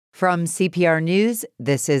From CPR News,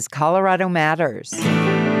 this is Colorado Matters.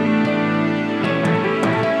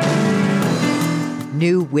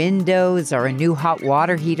 New windows or a new hot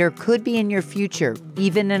water heater could be in your future,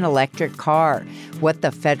 even an electric car. What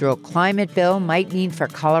the federal climate bill might mean for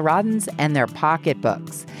Coloradans and their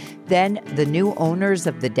pocketbooks. Then, the new owners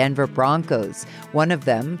of the Denver Broncos. One of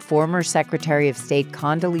them, former Secretary of State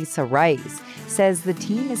Condoleezza Rice, says the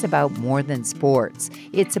team is about more than sports.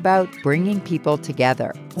 It's about bringing people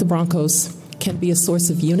together. The Broncos can be a source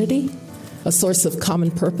of unity, a source of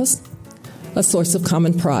common purpose, a source of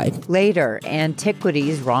common pride. Later,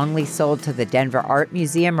 antiquities wrongly sold to the Denver Art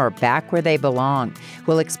Museum are back where they belong.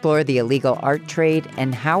 We'll explore the illegal art trade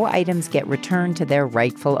and how items get returned to their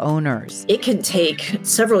rightful owners. It can take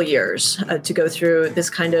several years to go through this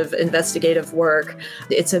kind of investigative work.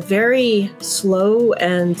 It's a very slow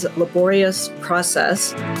and laborious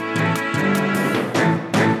process.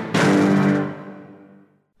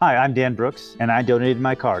 Hi, I'm Dan Brooks, and I donated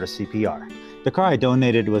my car to CPR. The car I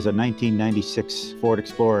donated was a 1996 Ford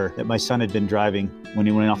Explorer that my son had been driving. When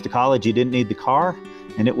he went off to college, he didn't need the car,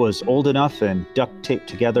 and it was old enough and duct taped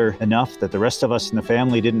together enough that the rest of us in the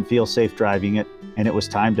family didn't feel safe driving it, and it was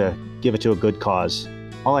time to give it to a good cause.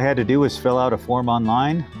 All I had to do was fill out a form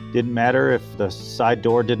online. Didn't matter if the side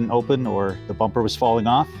door didn't open or the bumper was falling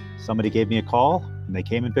off. Somebody gave me a call, and they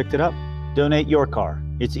came and picked it up. Donate your car.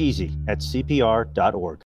 It's easy at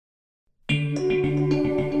CPR.org.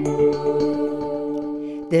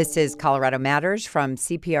 This is Colorado Matters from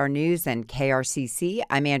CPR News and KRCC.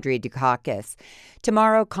 I'm Andrea Dukakis.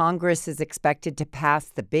 Tomorrow, Congress is expected to pass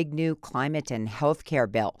the big new climate and health care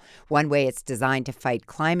bill. One way it's designed to fight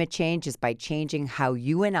climate change is by changing how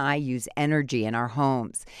you and I use energy in our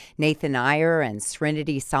homes. Nathan Iyer and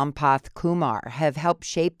Srinidhi Sampath Kumar have helped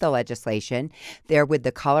shape the legislation. They're with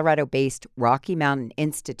the Colorado-based Rocky Mountain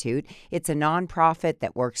Institute. It's a nonprofit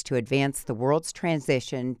that works to advance the world's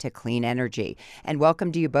transition to clean energy. And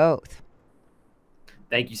welcome to you both.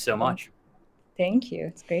 Thank you so much. Thank you.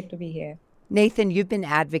 It's great to be here. Nathan, you've been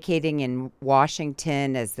advocating in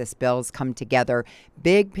Washington as this bill's come together.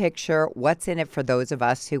 Big picture, what's in it for those of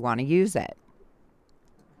us who want to use it?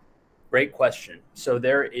 Great question. So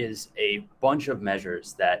there is a bunch of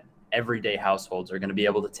measures that everyday households are going to be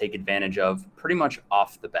able to take advantage of pretty much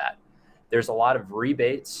off the bat. There's a lot of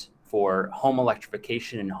rebates for home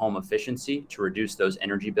electrification and home efficiency to reduce those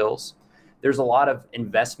energy bills. There's a lot of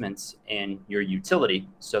investments in your utility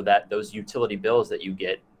so that those utility bills that you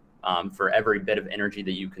get for every bit of energy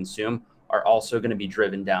that you consume are also going to be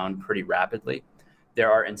driven down pretty rapidly.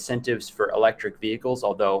 There are incentives for electric vehicles,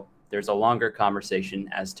 although there's a longer conversation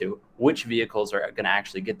as to which vehicles are going to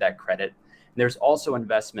actually get that credit. There's also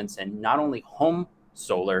investments in not only home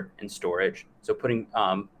solar and storage, so putting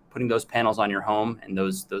those panels on your home and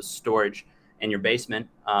those storage in your basement,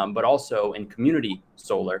 but also in community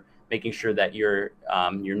solar, making sure that your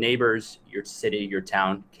neighbors, your city, your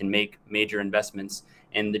town can make major investments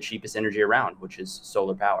in the cheapest energy around, which is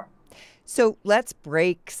solar power. So let's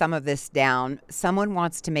break some of this down. Someone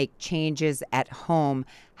wants to make changes at home.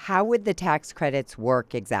 How would the tax credits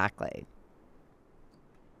work exactly?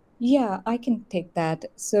 Yeah, I can take that.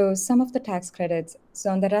 So some of the tax credits, so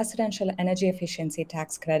on the residential energy efficiency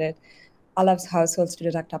tax credit, allows households to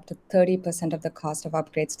deduct up to 30% of the cost of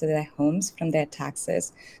upgrades to their homes from their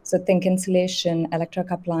taxes. So think insulation, electric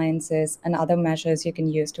appliances, and other measures you can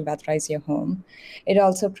use to weatherize your home. It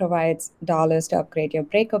also provides dollars to upgrade your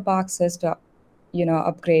breaker boxes, to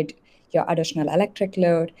upgrade your additional electric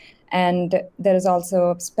load. And there is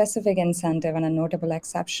also a specific incentive and a notable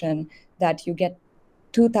exception that you get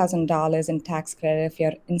 $2,000 in tax credit if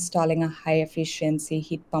you're installing a high efficiency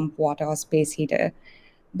heat pump, water, or space heater.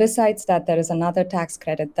 Besides that, there is another tax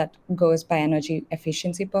credit that goes by energy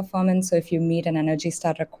efficiency performance. So if you meet an Energy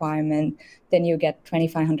Star requirement, then you get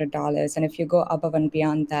 $2,500. And if you go above and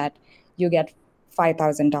beyond that, you get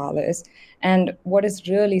 $5,000. And what is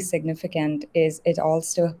really significant is it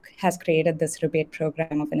also has created this rebate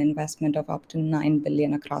program of an investment of up to $9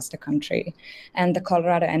 billion across the country. And the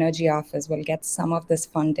Colorado Energy Office will get some of this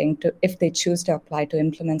funding to, if they choose to apply, to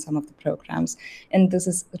implement some of the programs. And this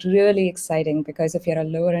is really exciting because if you're a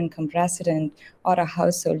lower income resident or a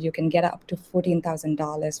household, you can get up to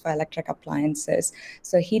 $14,000 for electric appliances.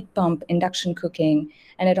 So heat pump, induction cooking,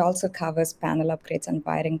 and it also covers panel upgrades and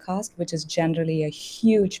wiring costs, which is generally a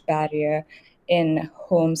huge barrier in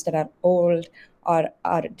homes that are old or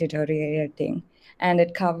are deteriorating. And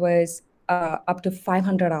it covers up to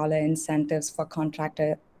 $500 incentives for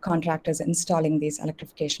contractors installing these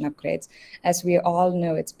electrification upgrades. As we all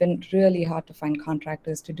know, it's been really hard to find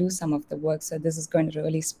contractors to do some of the work, so this is going to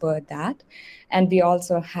really spur that. And we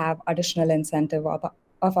also have additional incentive of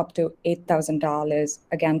of up to $8,000,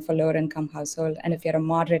 again, for lower income household. And if you're a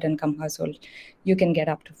moderate income household, you can get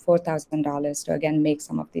up to $4,000 to, again, make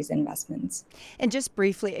some of these investments. And just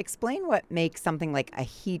briefly explain what makes something like a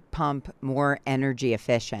heat pump more energy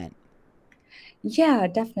efficient. Yeah,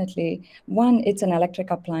 definitely. One, it's an electric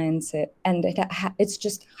appliance, and it's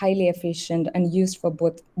just highly efficient and used for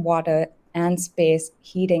both water and space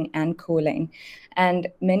heating and cooling. And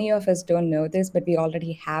many of us don't know this, but we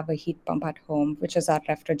already have a heat pump at home, which is our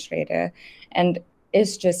refrigerator. And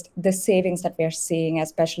it's just the savings that we're seeing,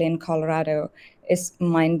 especially in Colorado, is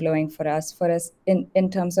mind blowing for us. For us, in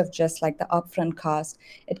terms of just like the upfront cost,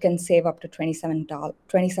 it can save up to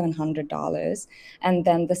 $2,700. And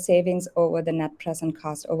then the savings over the net present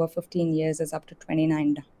cost over 15 years is up to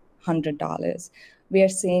 $2,900. We are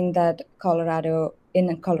seeing that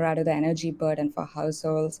in Colorado, the energy burden for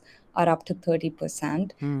households are up to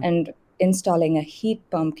 30%. And installing a heat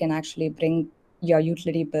pump can actually bring your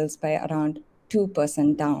utility bills by around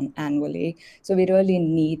 2% down annually. So we really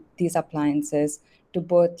need these appliances to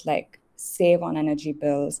both like save on energy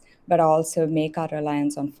bills, but also make our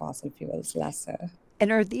reliance on fossil fuels lesser. And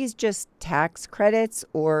are these just tax credits,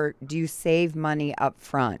 or do you save money up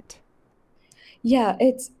front? Yeah,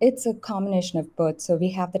 it's a combination of both. So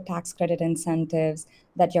we have the tax credit incentives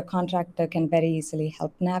that your contractor can very easily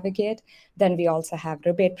help navigate. Then we also have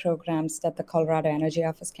rebate programs that the Colorado Energy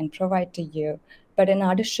Office can provide to you. But in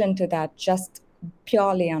addition to that, just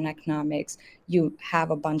purely on economics, you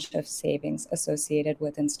have a bunch of savings associated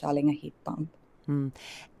with installing a heat pump.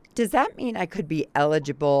 Does that mean I could be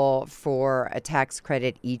eligible for a tax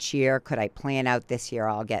credit each year? Could I plan out this year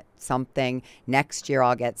I'll get something, next year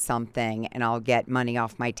I'll get something, and I'll get money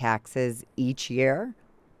off my taxes each year?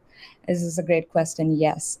 This is a great question.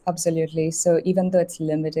 Yes, absolutely. So even though it's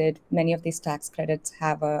limited, many of these tax credits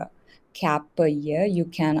have a cap per year. You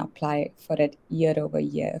can apply for it year over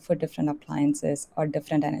year for different appliances or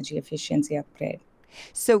different energy efficiency upgrade.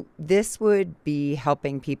 So this would be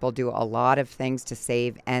helping people do a lot of things to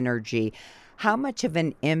save energy. How much of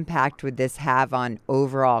an impact would this have on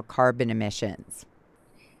overall carbon emissions?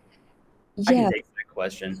 I Yeah, can take that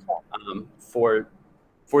question.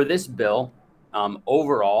 For this bill,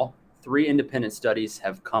 overall, 3 independent studies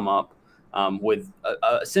have come up with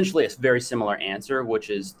essentially a very similar answer, which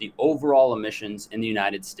is the overall emissions in the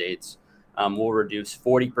United States will reduce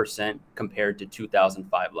 40% compared to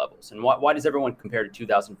 2005 levels. And why does everyone compare to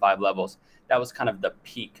 2005 levels? That was kind of the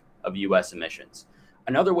peak of U.S. emissions.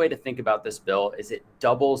 Another way to think about this bill is it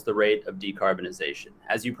doubles the rate of decarbonization.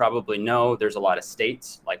 As you probably know, there's a lot of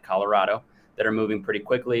states like Colorado that are moving pretty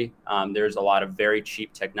quickly. There's a lot of very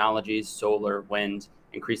cheap technologies, solar, wind,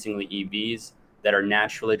 increasingly EVs, that are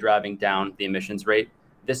naturally driving down the emissions rate.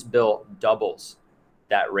 This bill doubles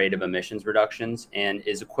that rate of emissions reductions and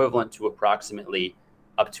is equivalent to approximately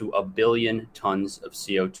up to 1 billion tons of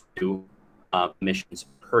CO2 emissions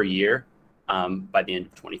per year by the end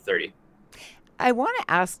of 2030. I want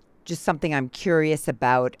to ask just something I'm curious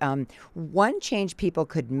about. One change people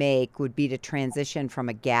could make would be to transition from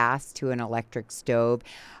a gas to an electric stove.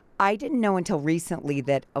 I didn't know until recently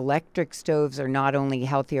that electric stoves are not only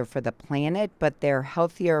healthier for the planet, but they're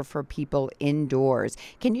healthier for people indoors.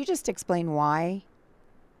 Can you just explain why?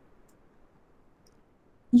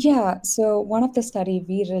 Yeah, so one of the study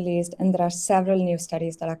we released, and there are several new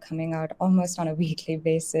studies that are coming out almost on a weekly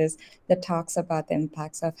basis that talks about the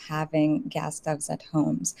impacts of having gas stoves at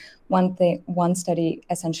homes. One study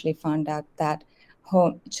essentially found out that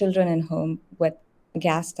children in home with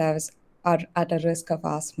gas stoves are at a risk of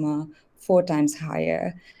asthma 4 times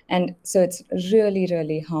higher. And so it's really,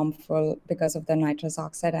 really harmful because of the nitrous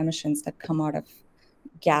oxide emissions that come out of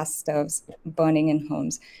gas stoves burning in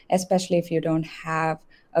homes, especially if you don't have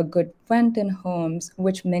a good vent in homes,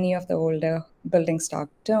 which many of the older building stock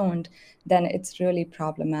don't, then it's really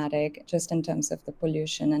problematic just in terms of the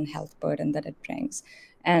pollution and health burden that it brings.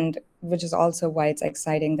 And which is also why it's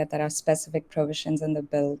exciting that there are specific provisions in the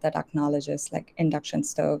bill that acknowledges like induction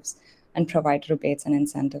stoves and provide rebates and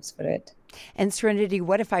incentives for it. And Serenity,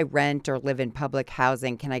 what if I rent or live in public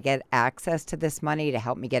housing? Can I get access to this money to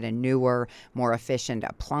help me get a newer, more efficient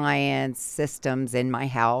appliance systems in my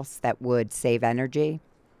house that would save energy?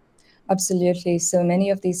 Absolutely. So many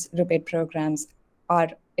of these rebate programs are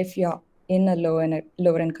if you're in a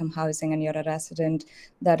lower income housing and you're a resident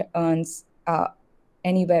that earns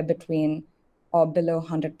anywhere between or below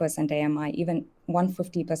 100% AMI, even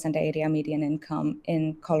 150% area median income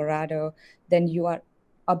in Colorado, then you are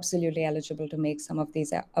absolutely eligible to make some of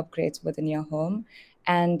these upgrades within your home.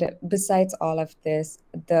 And besides all of this,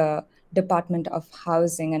 the Department of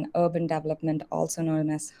Housing and Urban Development, also known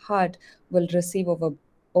as HUD, will receive over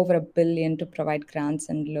over $1 billion to provide grants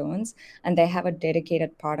and loans, and they have a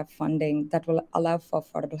dedicated part of funding that will allow for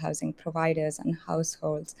affordable housing providers and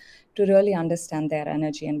households to really understand their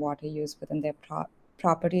energy and water use within their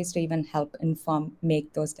properties to even help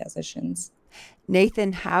make those decisions.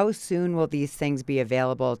 Nathan, how soon will these things be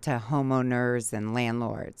available to homeowners and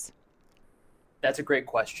landlords? That's a great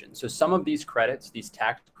question. So some of these credits, these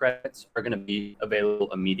tax credits, are going to be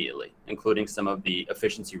available immediately, including some of the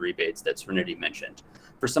efficiency rebates that Srinidhi mentioned.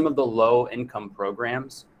 For some of the low income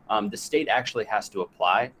programs, the state actually has to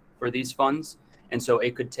apply for these funds. And so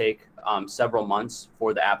it could take several months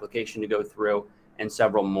for the application to go through and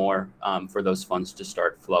several more for those funds to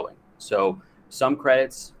start flowing. So some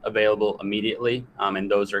credits available immediately, and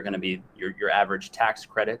those are going to be your average tax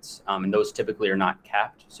credits, and those typically are not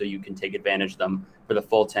capped, so you can take advantage of them for the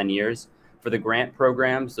full 10 years. For the grant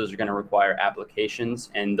programs, those are going to require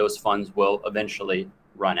applications, and those funds will eventually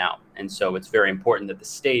run out. And so it's very important that the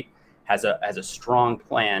state has a strong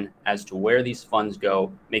plan as to where these funds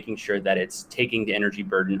go, making sure that it's taking the energy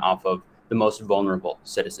burden off of the most vulnerable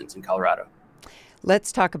citizens in Colorado.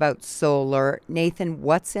 Let's talk about solar. Nathan,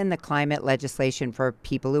 what's in the climate legislation for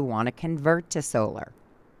people who want to convert to solar?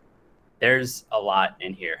 There's a lot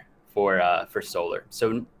in here for solar.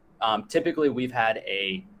 So typically we've had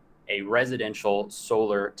a residential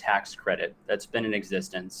solar tax credit that's been in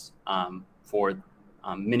existence for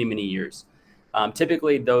many, many years.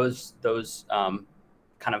 Typically those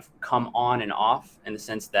kind of come on and off in the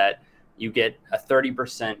sense that you get a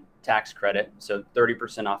 30% tax credit, so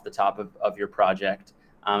 30% off the top of your project.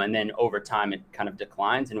 And then over time, it kind of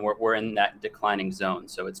declines, and we're in that declining zone.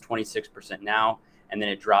 So it's 26% now, and then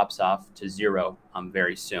it drops off to zero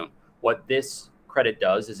very soon. What this credit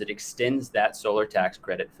does is it extends that solar tax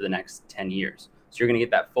credit for the next 10 years. So you're going to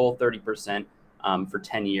get that full 30% for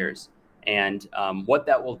 10 years. And what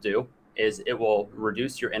that will do is it will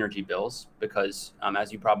reduce your energy bills because,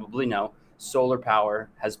 as you probably know, solar power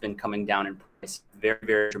has been coming down in price very,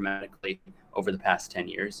 very dramatically over the past 10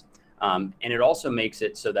 years. And it also makes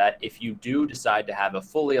it so that if you do decide to have a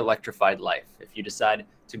fully electrified life, if you decide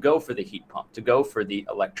to go for the heat pump, to go for the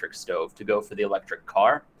electric stove, to go for the electric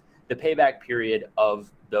car, the payback period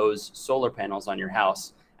of those solar panels on your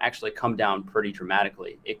house actually come down pretty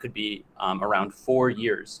dramatically. It could be around 4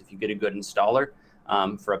 years if you get a good installer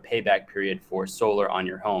for a payback period for solar on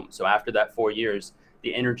your home. So after that 4 years,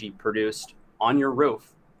 the energy produced on your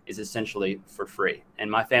roof is essentially for free. And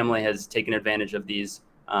my family has taken advantage of these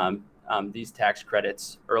tax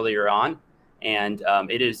credits earlier on. And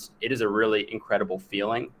it is a really incredible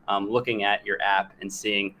feeling looking at your app and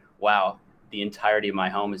seeing, wow, the entirety of my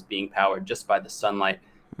home is being powered just by the sunlight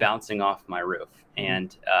bouncing off my roof.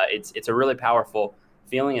 And it's a really powerful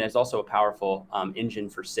feeling. And it's also a powerful engine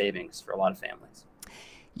for savings for a lot of families.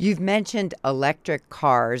 You've mentioned electric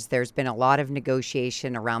cars. There's been a lot of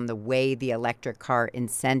negotiation around the way the electric car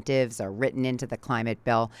incentives are written into the climate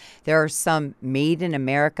bill. There are some Made in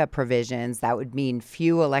America provisions that would mean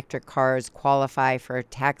few electric cars qualify for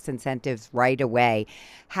tax incentives right away.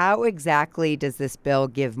 How exactly does this bill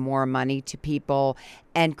give more money to people?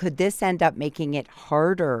 And could this end up making it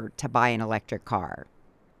harder to buy an electric car?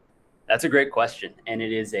 That's a great question. And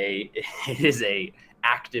it is a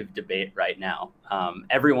active debate right now.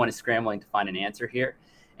 Everyone is scrambling to find an answer here.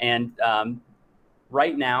 And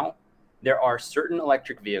right now, there are certain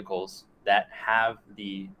electric vehicles that have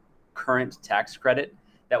the current tax credit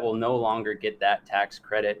that will no longer get that tax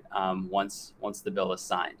credit once the bill is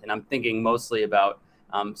signed. And I'm thinking mostly about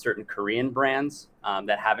certain Korean brands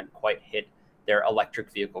that haven't quite hit their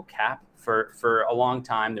electric vehicle cap. For a long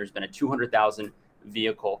time, there's been a 200,000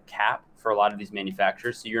 vehicle cap for a lot of these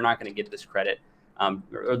manufacturers. So you're not going to get this credit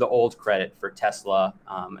or the old credit for Tesla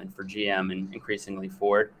and for GM and increasingly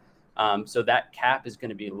Ford. So that cap is going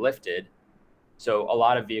to be lifted. So a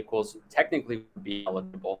lot of vehicles technically would be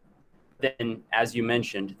eligible. Then, as you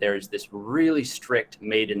mentioned, there's this really strict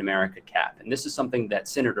Made in America cap. And this is something that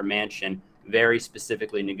Senator Manchin very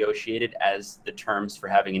specifically negotiated as the terms for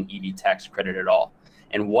having an EV tax credit at all.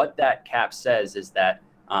 And what that cap says is that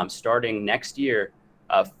starting next year,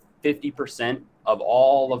 50% of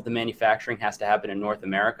all of the manufacturing has to happen in North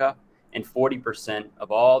America, and 40%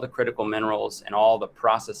 of all the critical minerals and all the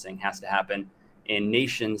processing has to happen in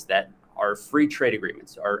nations that are free trade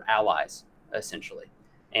agreements, are allies, essentially.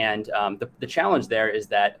 And the challenge there is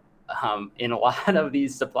that in a lot of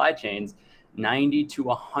these supply chains, 90 to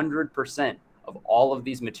 100% of all of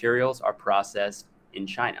these materials are processed in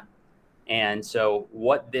China. And so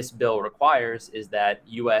what this bill requires is that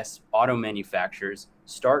U.S. auto manufacturers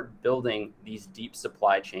start building these deep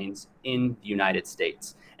supply chains in the United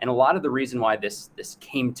States. And a lot of the reason why this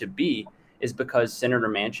came to be is because Senator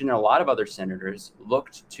Manchin and a lot of other senators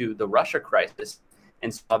looked to the Russia crisis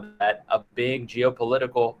and saw that a big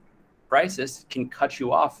geopolitical crisis can cut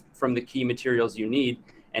you off from the key materials you need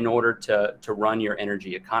in order to run your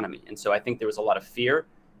energy economy. And so I think there was a lot of fear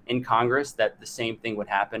in Congress that the same thing would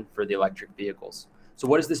happen for the electric vehicles. So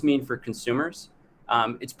what does this mean for consumers?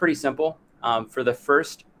 It's pretty simple. For the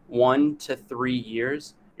first 1 to 3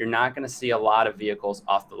 years, you're not going to see a lot of vehicles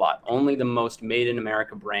off the lot. Only the most made in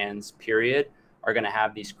America brands, period, are going to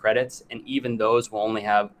have these credits. And even those will only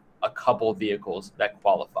have a couple vehicles that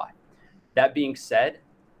qualify. That being said,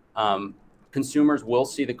 consumers will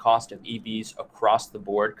see the cost of EVs across the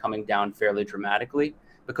board coming down fairly dramatically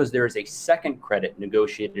because there is a second credit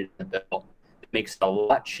negotiated in the bill that makes it a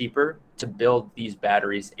lot cheaper to build these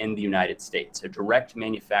batteries in the United States, a direct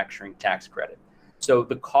manufacturing tax credit. So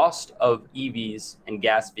the cost of EVs and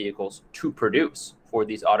gas vehicles to produce for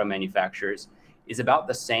these auto manufacturers is about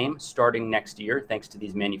the same starting next year, thanks to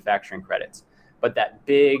these manufacturing credits. But that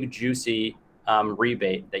big, juicy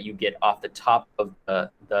rebate that you get off the top of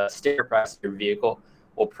the sticker price of your vehicle,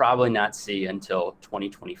 we'll probably not see until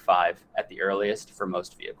 2025 at the earliest for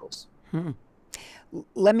most vehicles.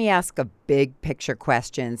 Let me ask a big picture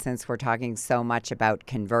question since we're talking so much about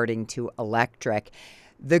converting to electric.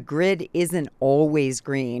 The grid isn't always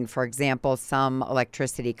green. For example, some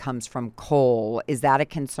electricity comes from coal. Is that a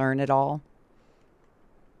concern at all?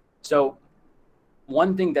 So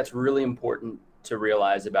one thing that's really important to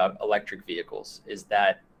realize about electric vehicles is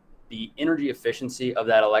that the energy efficiency of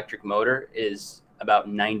that electric motor is about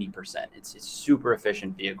 90%. It's super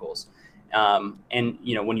efficient vehicles. And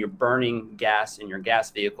when you're burning gas in your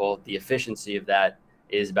gas vehicle, the efficiency of that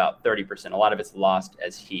is about 30%. A lot of it's lost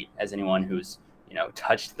as heat, as anyone who's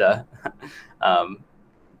touched the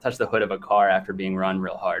hood of a car after being run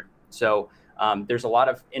real hard. So there's a lot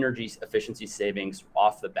of energy efficiency savings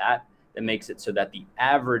off the bat that makes it so that the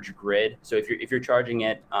average grid. So if you're charging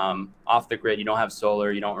it off the grid, you don't have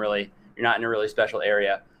solar, you're not in a really special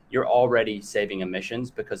area, you're already saving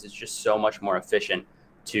emissions because it's just so much more efficient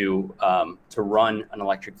to run an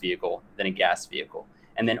electric vehicle than a gas vehicle.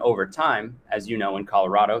 And then over time, as you know, in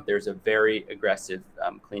Colorado, there's a very aggressive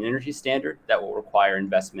clean energy standard that will require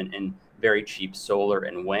investment in very cheap solar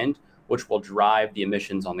and wind, which will drive the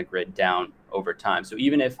emissions on the grid down over time. So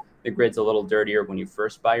even if the grid's a little dirtier when you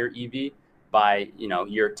first buy your EV, by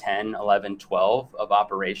year 10, 11, 12 of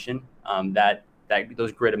operation, that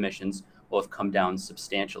those grid emissions will have come down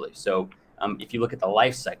substantially. So if you look at the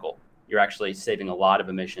life cycle, you're actually saving a lot of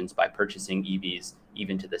emissions by purchasing EVs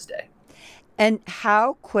even to this day. And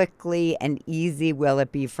how quickly and easy will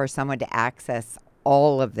it be for someone to access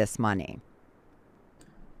all of this money?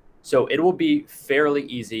 So it will be fairly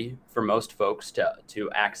easy for most folks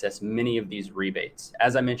to access many of these rebates.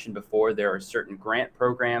 As I mentioned before, there are certain grant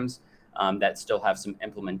programs that still have some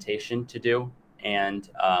implementation to do. And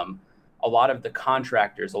a lot of the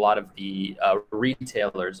contractors, a lot of the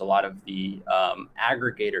retailers, a lot of the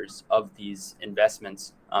aggregators of these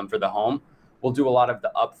investments for the home will do a lot of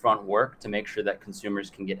the upfront work to make sure that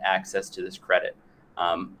consumers can get access to this credit.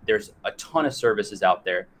 There's a ton of services out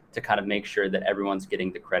there to kind of make sure that everyone's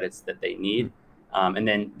getting the credits that they need. And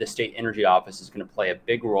then the state energy office is going to play a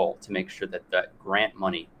big role to make sure that that grant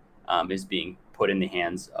money is being put in the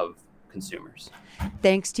hands of consumers.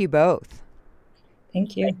 Thanks to you both.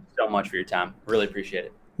 Thank you. Thank you so much for your time. Really appreciate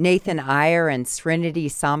it. Nathan Iyer and Srinidhi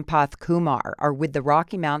Sampath Kumar are with the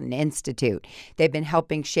Rocky Mountain Institute. They've been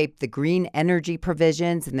helping shape the green energy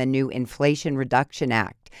provisions in the new Inflation Reduction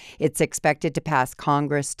Act. It's expected to pass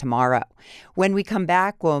Congress tomorrow. When we come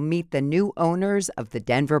back, we'll meet the new owners of the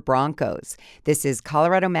Denver Broncos. This is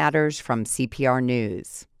Colorado Matters from CPR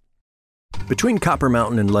News. Between Copper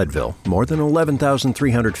Mountain and Leadville, more than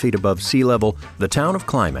 11,300 feet above sea level, the town of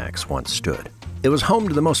Climax once stood. It was home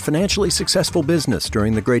to the most financially successful business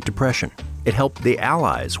during the Great Depression. It helped the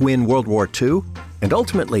Allies win World War II, and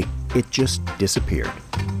ultimately, it just disappeared.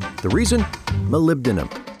 The reason? Molybdenum.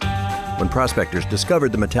 When prospectors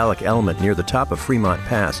discovered the metallic element near the top of Fremont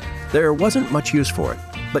Pass, there wasn't much use for it.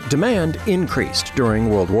 But demand increased during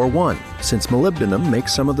World War I, since molybdenum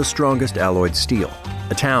makes some of the strongest alloyed steel.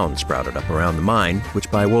 A town sprouted up around the mine,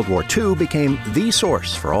 which by World War II became the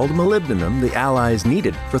source for all the molybdenum the Allies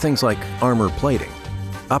needed for things like armor plating.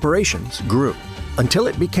 Operations grew until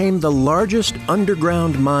it became the largest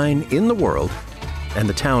underground mine in the world, and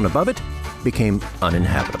the town above it became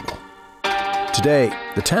uninhabitable. Today,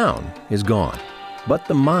 the town is gone, but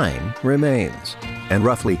the mine remains, and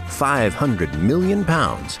roughly 500 million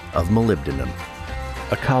pounds of molybdenum.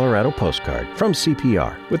 A Colorado postcard from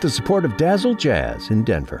CPR with the support of Dazzle Jazz in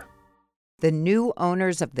Denver. The new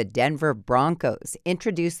owners of the Denver Broncos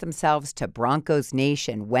introduced themselves to Broncos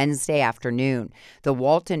Nation Wednesday afternoon. The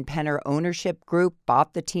Walton Penner ownership group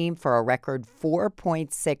bought the team for a record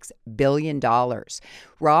 $4.6 billion.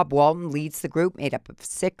 Rob Walton leads the group, made up of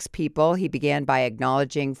 6 people. He began by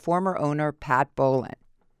acknowledging former owner Pat Bowlen.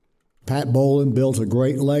 Pat Bowlen built a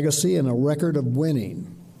great legacy and a record of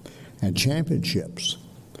winning and championships.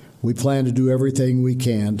 We plan to do everything we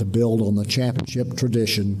can to build on the championship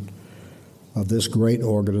tradition of this great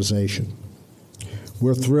organization.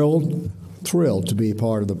 We're thrilled to be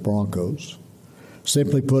part of the Broncos.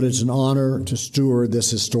 Simply put, it's an honor to steward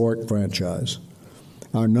this historic franchise.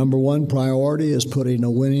 Our number one priority is putting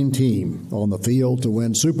a winning team on the field to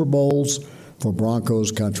win Super Bowls for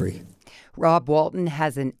Broncos country. Rob Walton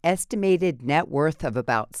has an estimated net worth of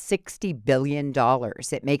about $60 billion.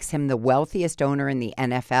 It makes him the wealthiest owner in the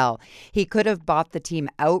NFL. He could have bought the team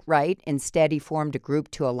outright. Instead, he formed a group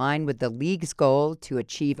to align with the league's goal to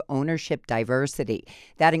achieve ownership diversity.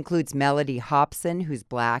 That includes Mellody Hobson, who's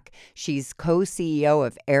Black. She's co-CEO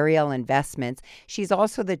of Ariel Investments. She's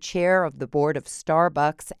also the chair of the board of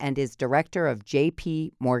Starbucks and is director of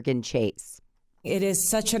J.P. Morgan Chase. It is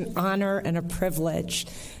such an honor and a privilege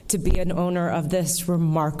to be an owner of this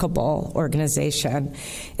remarkable organization.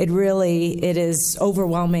 It is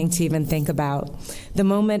overwhelming to even think about. The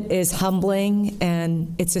moment is humbling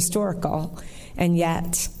and it's historical, and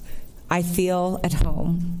yet I feel at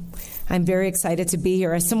home. I'm very excited to be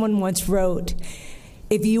here. As someone once wrote,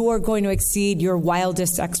 if you are going to exceed your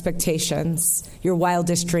wildest expectations, your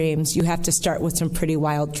wildest dreams, you have to start with some pretty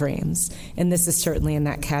wild dreams, and this is certainly in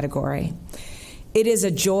that category. It is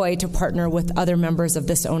a joy to partner with other members of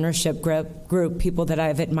this ownership group, people that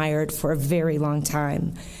I've admired for a very long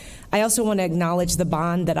time. I also want to acknowledge the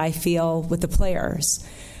bond that I feel with the players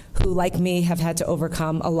who, like me, have had to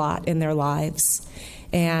overcome a lot in their lives.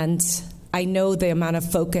 And I know the amount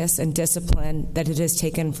of focus and discipline that it has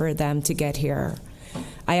taken for them to get here.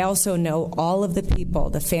 I also know all of the people,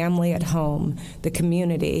 the family at home, the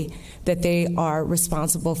community that they are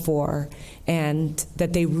responsible for, and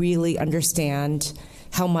that they really understand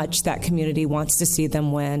how much that community wants to see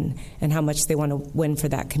them win and how much they want to win for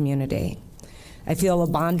that community. I feel a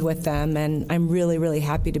bond with them, and I'm really, really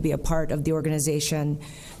happy to be a part of the organization,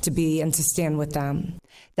 to be and to stand with them.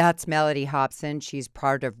 That's Mellody Hobson. She's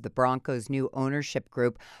part of the Broncos' new ownership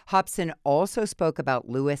group. Hobson also spoke about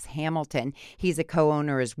Lewis Hamilton. He's a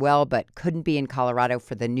co-owner as well, but couldn't be in Colorado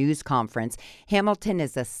for the news conference. Hamilton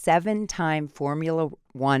is a 7-time Formula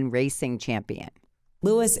One racing champion.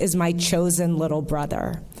 Lewis is my chosen little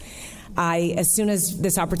brother. As soon as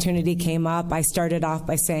this opportunity came up, I started off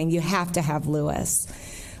by saying, you have to have Lewis.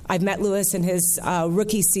 I've met Lewis in his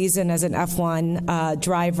rookie season as an F1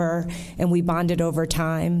 driver, and we bonded over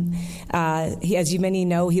time. As you many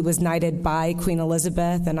know, he was knighted by Queen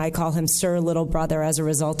Elizabeth, and I call him Sir Little Brother as a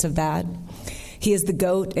result of that. He is the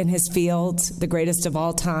GOAT in his field, the greatest of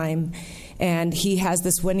all time, and he has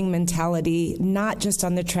this winning mentality, not just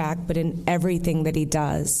on the track, but in everything that he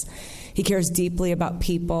does. He cares deeply about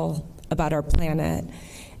people, about our planet,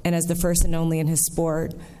 and as the first and only in his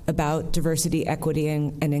sport, about diversity, equity,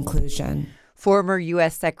 and inclusion. Former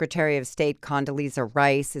U.S. Secretary of State Condoleezza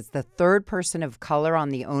Rice is the third person of color on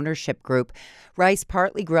the ownership group. Rice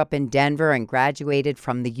partly grew up in Denver and graduated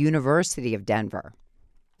from the University of Denver.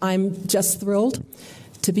 I'm just thrilled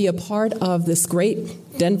to be a part of this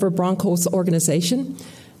great Denver Broncos organization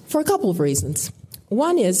for a couple of reasons.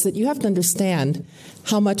 One is that you have to understand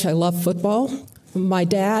how much I love football. My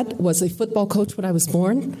dad was a football coach when I was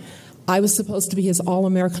born. I was supposed to be his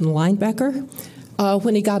All-American linebacker.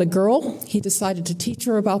 When he got a girl, he decided to teach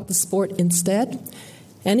her about the sport instead.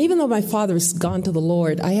 And even though my father's gone to the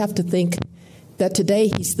Lord, I have to think that today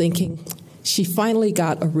he's thinking, she finally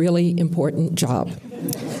got a really important job.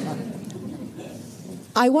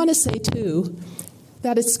 I want to say, too,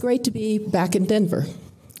 that it's great to be back in Denver.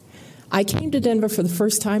 I came to Denver for the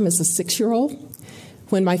first time as a 6-year-old.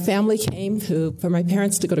 When my family came for my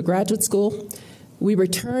parents to go to graduate school, we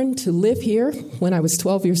returned to live here when I was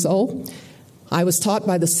 12 years old. I was taught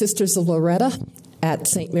by the Sisters of Loretta at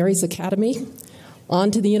St. Mary's Academy,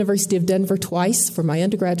 on to the University of Denver twice for my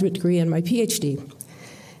undergraduate degree and my PhD.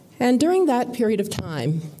 And during that period of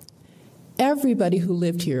time, everybody who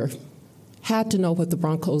lived here had to know what the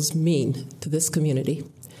Broncos mean to this community.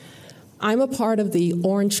 I'm a part of the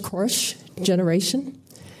Orange Crush generation,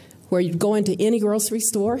 where you'd go into any grocery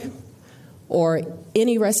store or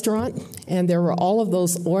any restaurant, and there were all of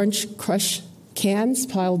those Orange Crush cans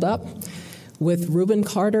piled up with Reuben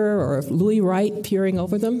Carter or Louis Wright peering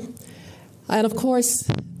over them. And of course,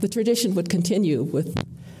 the tradition would continue with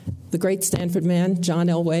the great Stanford man, John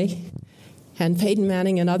Elway. and Peyton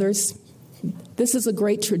Manning and others, this is a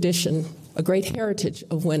great tradition, a great heritage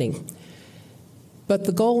of winning. But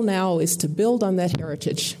the goal now is to build on that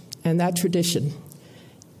heritage and that tradition,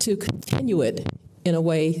 to continue it in a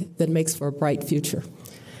way that makes for a bright future.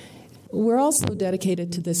 We're also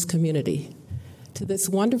dedicated to this community, to this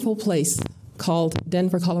wonderful place called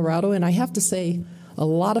Denver, Colorado, and I have to say, a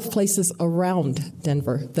lot of places around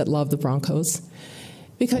Denver that love the Broncos.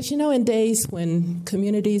 Because, in days when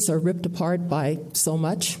communities are ripped apart by so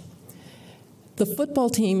much, the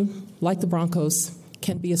football team, like the Broncos,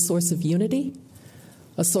 can be a source of unity,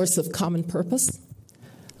 a source of common purpose,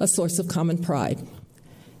 a source of common pride.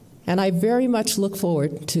 And I very much look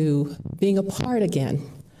forward to being a part again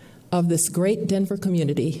of this great Denver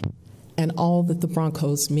community and all that the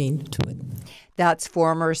Broncos mean to it. That's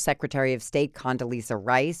former Secretary of State Condoleezza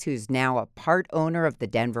Rice, who's now a part owner of the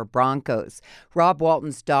Denver Broncos. Rob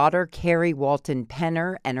Walton's daughter, Carrie Walton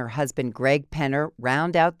Penner, and her husband, Greg Penner,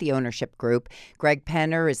 round out the ownership group. Greg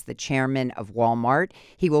Penner is the chairman of Walmart.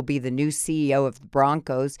 He will be the new CEO of the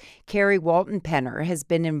Broncos. Carrie Walton Penner has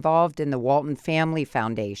been involved in the Walton Family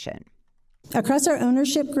Foundation. Across our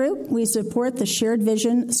ownership group, we support the shared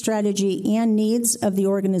vision, strategy, and needs of the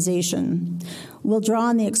organization. We'll draw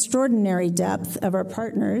on the extraordinary depth of our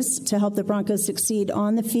partners to help the Broncos succeed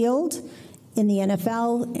on the field, in the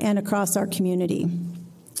NFL, and across our community.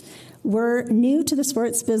 We're new to the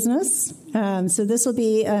sports business, so this will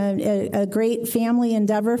be a great family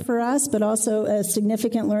endeavor for us, but also a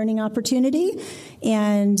significant learning opportunity.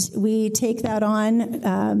 And we take that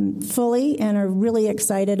on fully and are really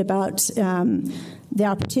excited about the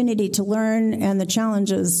opportunity to learn and the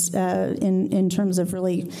challenges in terms of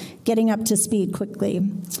really getting up to speed quickly.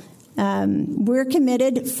 We're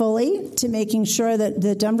committed fully to making sure that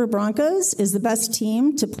the Denver Broncos is the best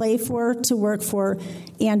team to play for, to work for,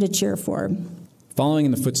 and to cheer for. Following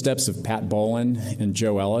in the footsteps of Pat Bowlen and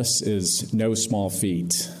Joe Ellis is no small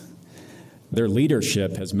feat. Their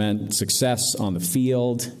leadership has meant success on the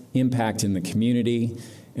field, impact in the community,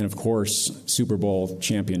 and of course, Super Bowl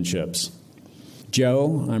championships.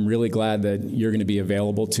 Joe, I'm really glad that you're going to be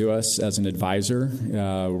available to us as an advisor.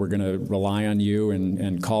 We're going to rely on you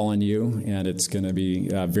and call on you, and it's going to be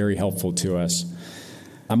very helpful to us.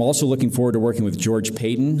 I'm also looking forward to working with George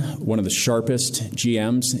Paton, one of the sharpest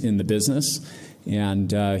GMs in the business,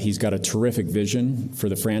 and he's got a terrific vision for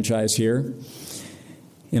the franchise here.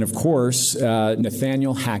 And of course,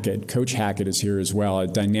 Nathaniel Hackett, Coach Hackett is here as well, a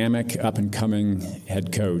dynamic, up-and-coming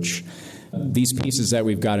head coach. These pieces that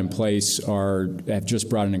we've got in place have just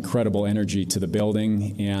brought an incredible energy to the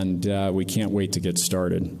building, and we can't wait to get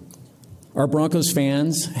started. Our Broncos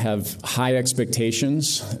fans have high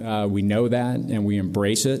expectations. We know that, and we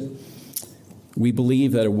embrace it. We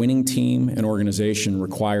believe that a winning team and organization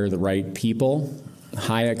require the right people,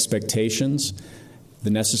 high expectations, the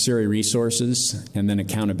necessary resources, and then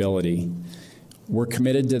accountability. We're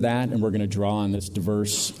committed to that, and we're going to draw on this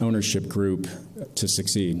diverse ownership group to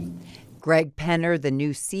succeed. Greg Penner, the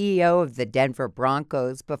new CEO of the Denver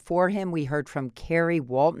Broncos. Before him, we heard from Carrie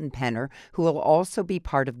Walton Penner, who will also be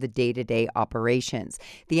part of the day-to-day operations.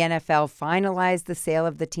 The NFL finalized the sale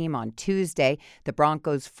of the team on Tuesday. The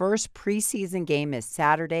Broncos' first preseason game is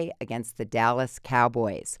Saturday against the Dallas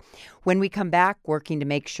Cowboys. When we come back, working to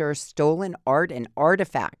make sure stolen art and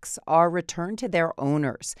artifacts are returned to their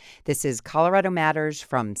owners. This is Colorado Matters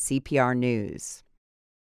from CPR News.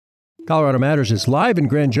 Colorado Matters is live in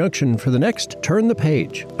Grand Junction for the next Turn the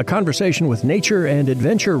Page, a conversation with nature and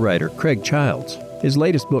adventure writer Craig Childs. His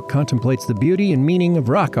latest book contemplates the beauty and meaning of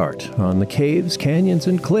rock art on the caves, canyons,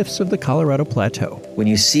 and cliffs of the Colorado Plateau. When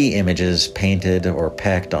you see images painted or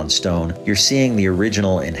pecked on stone, you're seeing the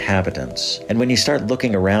original inhabitants. And when you start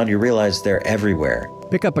looking around, you realize they're everywhere.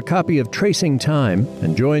 Pick up a copy of Tracing Time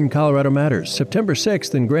and join Colorado Matters September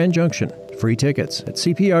 6th in Grand Junction. Free tickets at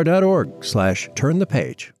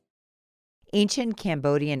cpr.org/turnthepage. Ancient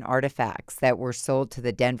Cambodian artifacts that were sold to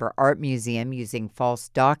the Denver Art Museum using false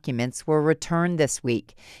documents were returned this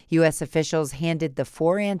week. U.S. officials handed the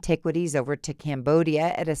 4 antiquities over to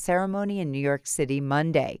Cambodia at a ceremony in New York City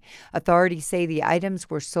Monday. Authorities say the items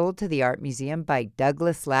were sold to the art museum by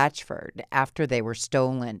Douglas Latchford after they were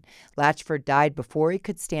stolen. Latchford died before he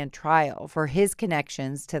could stand trial for his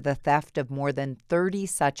connections to the theft of more than 30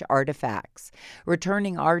 such artifacts.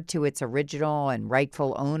 Returning art to its original and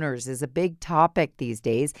rightful owners is a big topic these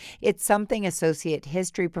days. It's something Associate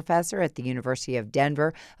History Professor at the University of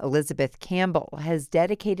Denver, Elizabeth Campbell, has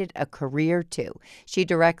dedicated a career to. She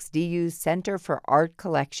directs DU's Center for Art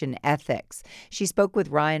Collection Ethics. She spoke with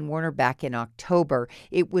Ryan Warner back in October.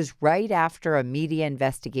 It was right after a media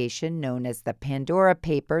investigation known as the Pandora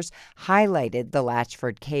Papers highlighted the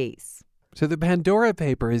Latchford case. So the Pandora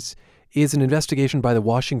Papers is an investigation by the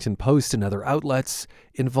Washington Post and other outlets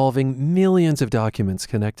involving millions of documents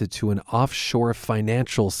connected to an offshore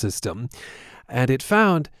financial system. And it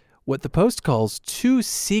found what the Post calls 2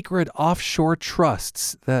 secret offshore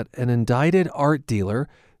trusts that an indicted art dealer,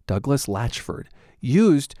 Douglas Latchford,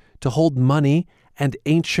 used to hold money and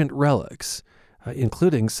ancient relics,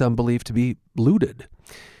 including some believed to be looted.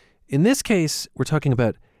 In this case, we're talking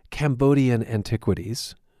about Cambodian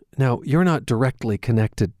antiquities. Now, you're not directly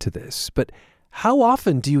connected to this, but how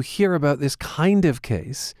often do you hear about this kind of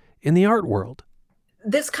case in the art world?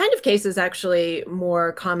 This kind of case is actually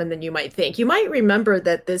more common than you might think. You might remember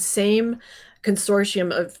that this same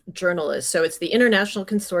consortium of journalists, so it's the International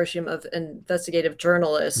Consortium of Investigative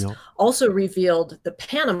Journalists, also revealed the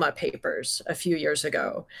Panama Papers a few years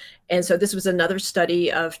ago. And so this was another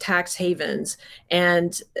study of tax havens.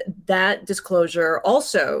 And that disclosure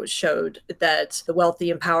also showed that the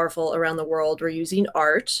wealthy and powerful around the world were using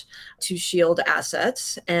art to shield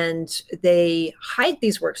assets. And they hide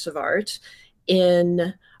these works of art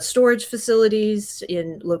in storage facilities,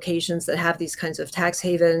 in locations that have these kinds of tax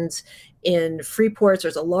havens, in free ports.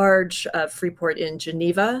 There's a large free port in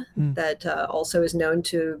Geneva that also is known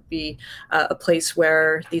to be a place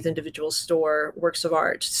where these individuals store works of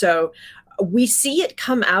art. So we see it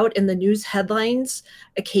come out in the news headlines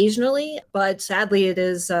occasionally, but sadly it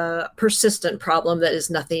is a persistent problem that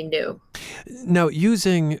is nothing new. Now,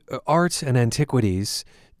 using art and antiquities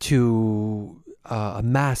to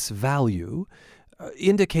amass value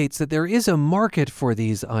indicates that there is a market for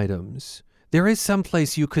these items. There is some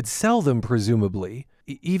place you could sell them, presumably,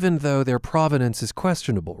 even though their provenance is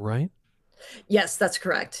questionable, right? Yes, that's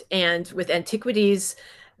correct. And with antiquities,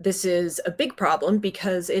 this is a big problem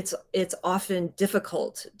because it's often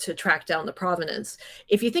difficult to track down the provenance.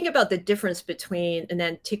 If you think about the difference between an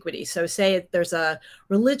antiquity, so say there's a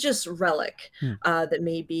religious relic that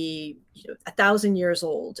may be 1,000 years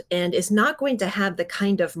old and is not going to have the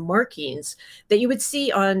kind of markings that you would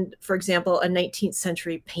see on, for example, a 19th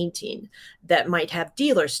century painting that might have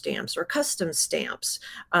dealer stamps or custom stamps.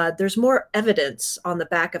 There's more evidence on the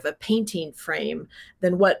back of a painting frame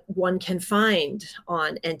than what one can find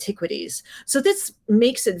on antiquities. So this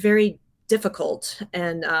makes it very difficult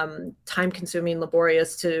and time-consuming,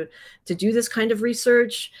 laborious to do this kind of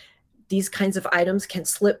research. These kinds of items can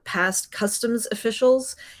slip past customs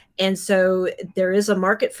officials. And so there is a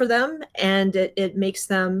market for them, and it makes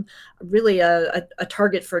them really a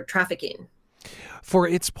target for trafficking. For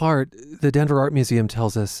its part, the Denver Art Museum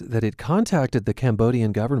tells us that it contacted the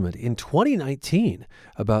Cambodian government in 2019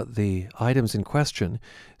 about the items in question.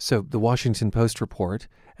 So the Washington Post report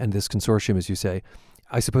and this consortium, as you say,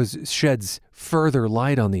 I suppose sheds further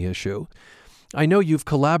light on the issue. I know you've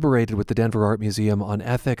collaborated with the Denver Art Museum on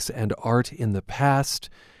ethics and art in the past.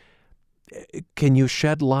 Can you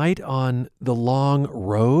shed light on the long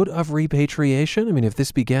road of repatriation? I mean, if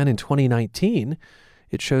this began in 2019,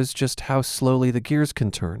 it shows just how slowly the gears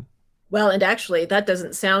can turn. Well, and actually, that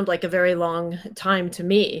doesn't sound like a very long time to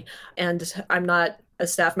me. And I'm not a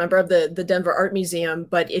staff member of the Denver Art Museum,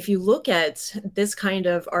 but if you look at this kind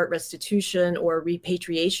of art restitution or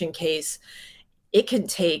repatriation case, it can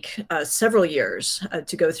take several years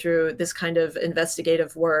to go through this kind of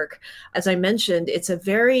investigative work. As I mentioned, it's a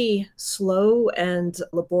very slow and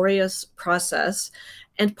laborious process.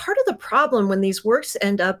 And part of the problem when these works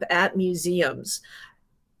end up at museums,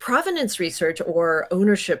 provenance research or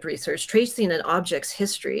ownership research, tracing an object's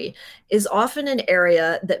history, is often an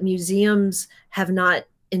area that museums have not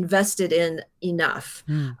invested in enough.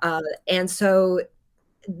 And so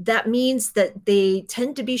that means that they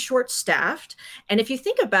tend to be short-staffed. And if you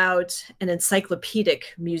think about an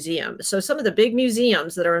encyclopedic museum, so some of the big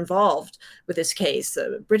museums that are involved with this case,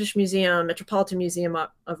 the British Museum, Metropolitan Museum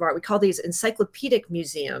of Art, we call these encyclopedic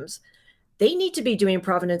museums. They need to be doing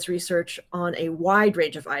provenance research on a wide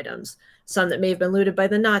range of items, some that may have been looted by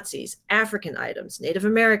the Nazis, African items, Native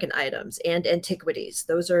American items, and antiquities.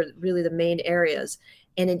 Those are really the main areas.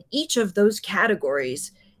 And in each of those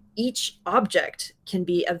categories, each object can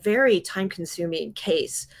be a very time-consuming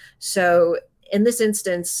case. So in this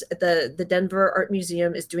instance, the Denver Art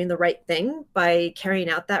Museum is doing the right thing by carrying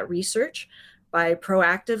out that research, by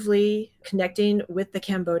proactively connecting with the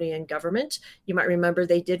Cambodian government. You might remember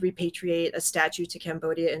they did repatriate a statue to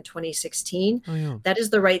Cambodia in 2016. Oh, yeah. That is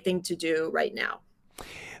the right thing to do right now.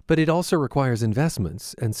 But it also requires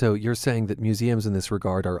investments. And so you're saying that museums in this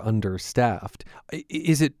regard are understaffed.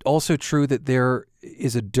 Is it also true that there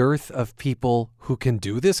is a dearth of people who can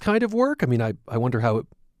do this kind of work? I mean, I wonder how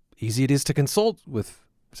easy it is to consult with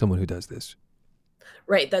someone who does this.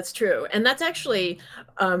 Right, that's true. And that's actually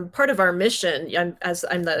part of our mission.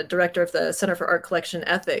 I'm the director of the Center for Art Collection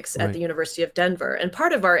Ethics at Right. the University of Denver. And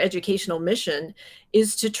part of our educational mission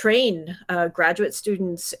is to train graduate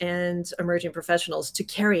students and emerging professionals to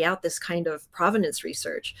carry out this kind of provenance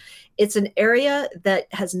research. It's an area that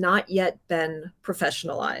has not yet been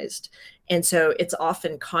professionalized. And so it's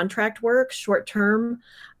often contract work, short-term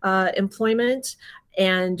employment.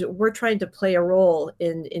 And we're trying to play a role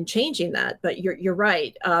in changing that. But you're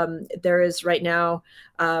right. There is right now,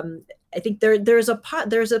 I think there's a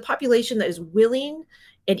population that is willing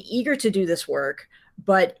and eager to do this work,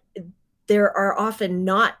 but there are often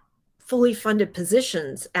not fully funded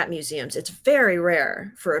positions at museums. It's very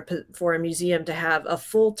rare for a museum to have a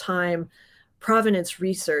full-time provenance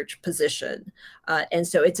research position. And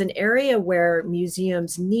so it's an area where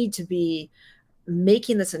museums need to be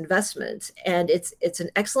making this investment, and it's an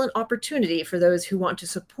excellent opportunity for those who want to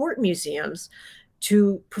support museums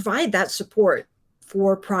to provide that support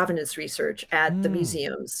for provenance research at the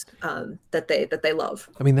museums that they love.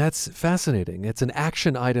 I mean, that's fascinating. It's an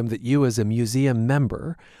action item that you as a museum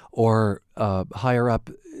member or higher up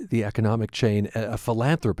the economic chain, a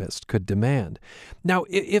philanthropist could demand. Now,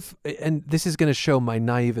 and this is going to show my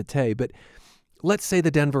naivete, but let's say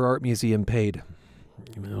the Denver Art Museum paid,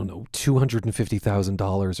 I don't know,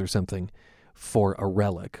 $250,000 or something for a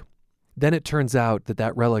relic. Then it turns out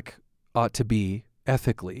that relic ought to be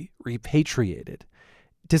ethically repatriated.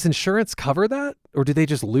 Does insurance cover that, or do they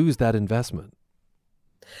just lose that investment?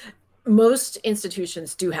 Most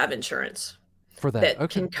institutions do have insurance For that, that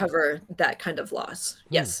can cover that kind of loss.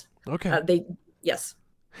 Yes. Okay. Yes.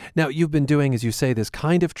 Now, you've been doing, as you say, this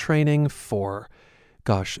kind of training for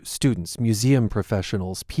students, museum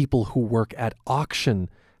professionals, people who work at auction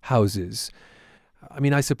houses. I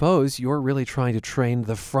mean, I suppose you're really trying to train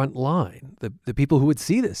the front line, the people who would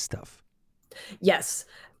see this stuff. Yes.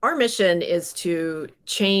 Our mission is to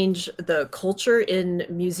change the culture in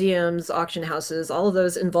museums, auction houses, all of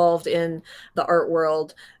those involved in the art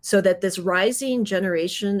world, so that this rising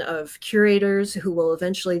generation of curators who will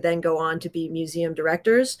eventually then go on to be museum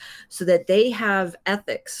directors, so that they have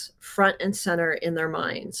ethics front and center in their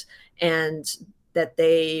minds, and that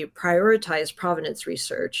they prioritize provenance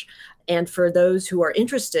research. And for those who are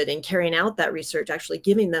interested in carrying out that research, actually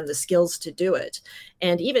giving them the skills to do it.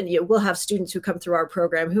 And even we'll have students who come through our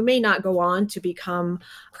program who may not go on to become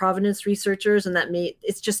provenance researchers, and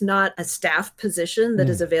it's just not a staff position that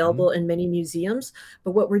is available in many museums.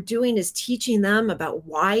 But what we're doing is teaching them about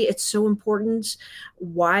why it's so important,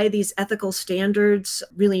 why these ethical standards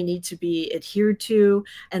really need to be adhered to.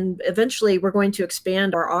 And eventually we're going to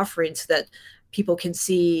expand our offerings so that people can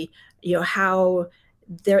see, how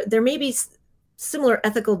there may be similar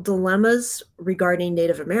ethical dilemmas regarding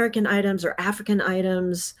Native American items or African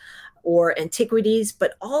items or antiquities,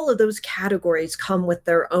 but all of those categories come with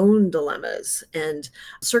their own dilemmas and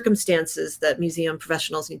circumstances that museum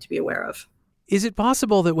professionals need to be aware of. Is it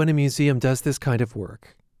possible that when a museum does this kind of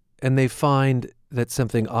work and they find that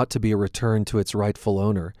something ought to be returned to its rightful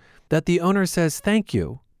owner, that the owner says, "Thank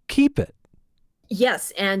you, keep it"?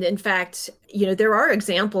 Yes. And in fact, there are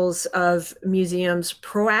examples of museums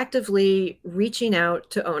proactively reaching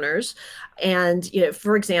out to owners. And,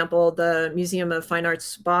 for example, the Museum of Fine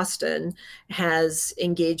Arts Boston has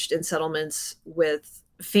engaged in settlements with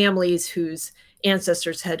families whose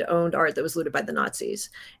ancestors had owned art that was looted by the Nazis.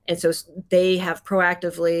 And so they have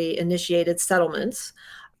proactively initiated settlements.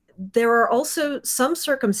 There are also some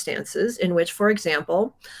circumstances in which, for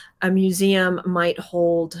example, a museum might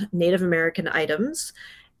hold Native American items,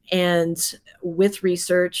 and with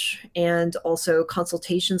research and also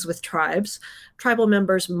consultations with tribes, tribal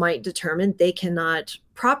members might determine they cannot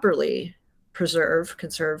properly conserve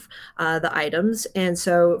the items. And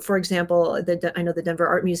so, for example, I know the Denver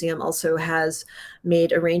Art Museum also has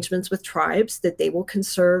made arrangements with tribes that they will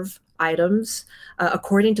conserve items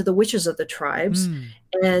according to the wishes of the tribes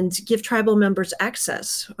and give tribal members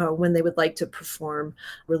access when they would like to perform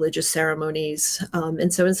religious ceremonies.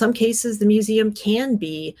 And so in some cases, the museum can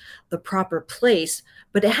be the proper place,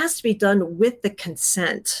 but it has to be done with the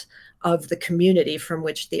consent of the community from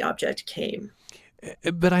which the object came.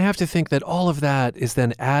 But I have to think that all of that is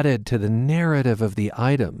then added to the narrative of the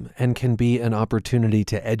item and can be an opportunity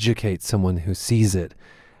to educate someone who sees it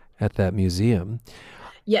at that museum.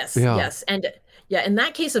 Yes, yes. And in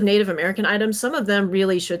that case of Native American items, some of them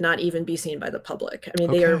really should not even be seen by the public. I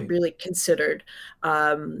mean, they are really considered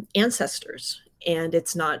ancestors, and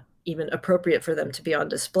it's not even appropriate for them to be on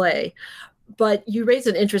display. But you raise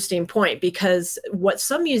an interesting point, because what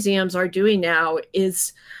some museums are doing now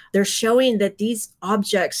is they're showing that these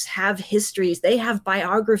objects have histories, they have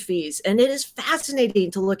biographies, and it is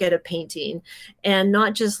fascinating to look at a painting and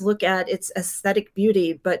not just look at its aesthetic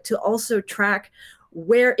beauty, but to also track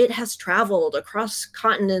where it has traveled across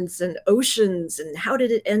continents and oceans, and how did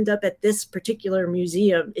it end up at this particular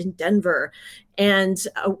museum in Denver. And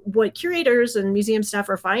what curators and museum staff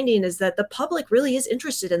are finding is that the public really is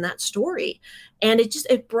interested in that story. And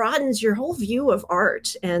it broadens your whole view of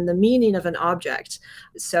art and the meaning of an object.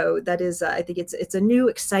 So that is, I think it's a new,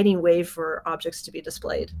 exciting way for objects to be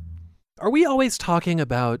displayed. Are we always talking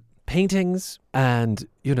about paintings and,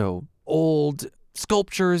 old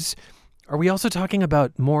sculptures? Are we also talking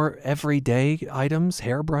about more everyday items,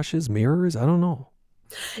 hairbrushes, mirrors? I don't know.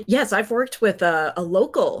 Yes, I've worked with a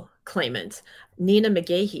local claimant, Nina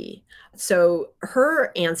McGahey. So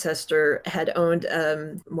her ancestor had owned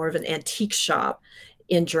more of an antique shop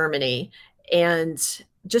in Germany. And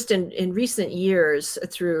just in recent years,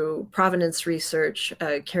 through provenance research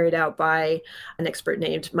carried out by an expert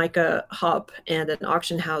named Micah Hopp and an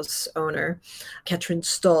auction house owner, Katrin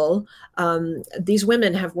Stoll, these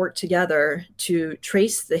women have worked together to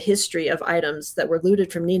trace the history of items that were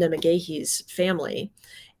looted from Nina McGahey's family.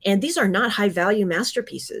 And these are not high-value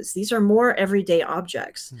masterpieces. These are more everyday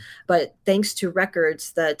objects. But thanks to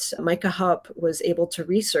records that Micah Hopp was able to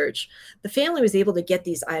research, the family was able to get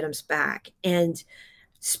these items back. And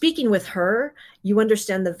speaking with her, you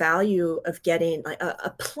understand the value of getting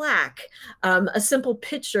a plaque, a simple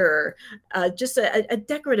picture, just a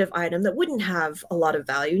decorative item that wouldn't have a lot of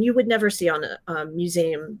value and you would never see on a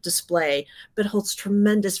museum display, but holds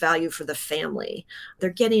tremendous value for the family.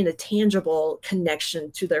 They're getting a tangible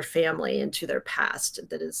connection to their family and to their past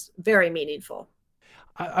that is very meaningful.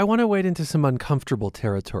 I want to wade into some uncomfortable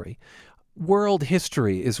territory. World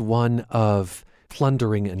history is one of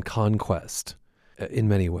plundering and conquest. In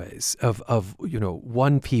many ways, of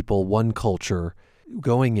one people, one culture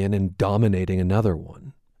going in and dominating another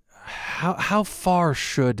one. How far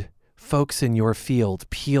should folks in your field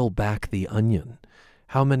peel back the onion?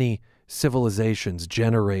 How many civilizations,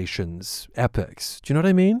 generations, epochs? Do you know what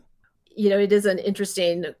I mean? It is an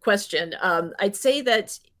interesting question. I'd say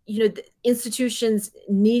that, the institutions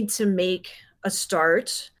need to make a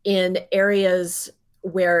start in areas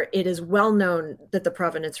where it is well known that the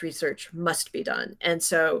provenance research must be done. And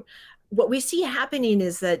so what we see happening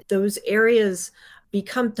is that those areas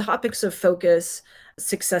become topics of focus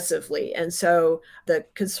successively. And so the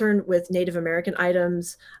concern with Native American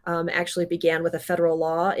items actually began with a federal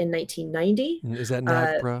law in 1990. Is that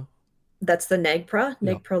NAGPRA? That's the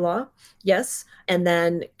NAGPRA law, yes. And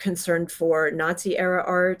then concern for Nazi-era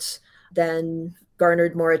art, then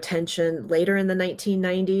garnered more attention later in the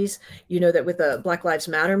 1990s. That with the Black Lives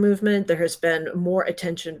Matter movement, there has been more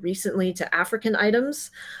attention recently to African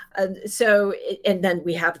items. And then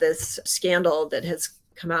we have this scandal that has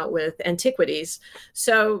come out with antiquities.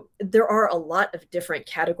 So there are a lot of different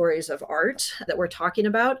categories of art that we're talking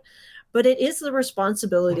about. But it is the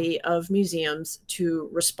responsibility of museums to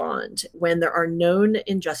respond when there are known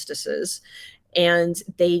injustices. And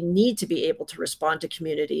they need to be able to respond to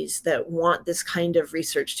communities that want this kind of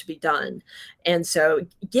research to be done. And so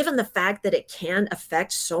given the fact that it can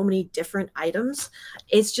affect so many different items,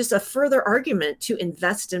 it's just a further argument to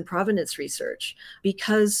invest in provenance research,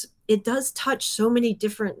 because it does touch so many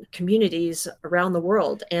different communities around the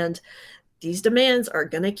world. And these demands are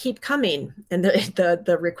going to keep coming, and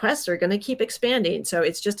the requests are going to keep expanding. So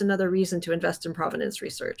it's just another reason to invest in provenance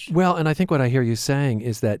research. Well, and I think what I hear you saying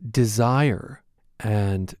is that desire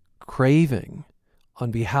and craving on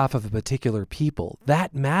behalf of a particular people,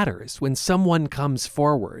 that matters. When someone comes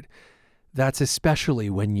forward, that's especially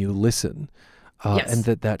when you listen, yes. And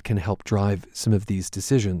that can help drive some of these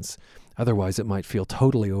decisions. Otherwise, it might feel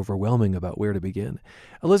totally overwhelming about where to begin.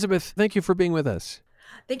 Elizabeth, thank you for being with us.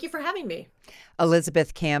 Thank you for having me.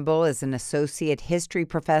 Elizabeth Campbell is an associate history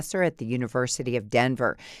professor at the University of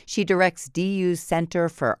Denver. She directs DU's Center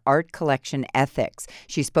for Art Collection Ethics.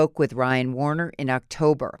 She spoke with Ryan Warner in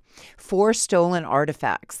October. 4 stolen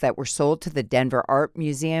artifacts that were sold to the Denver Art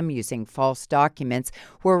Museum using false documents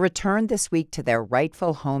were returned this week to their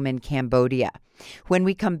rightful home in Cambodia. When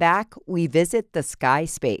we come back, we visit the Sky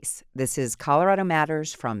Space. This is Colorado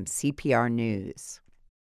Matters from CPR News.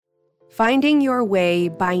 Finding your way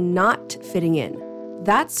by not fitting in.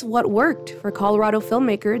 That's what worked for Colorado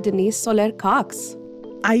filmmaker Denise Soler Cox.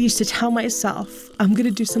 I used to tell myself, I'm going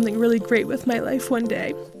to do something really great with my life one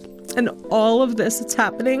day. And all of this that's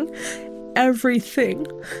happening, everything,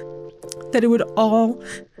 that it would all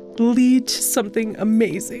lead to something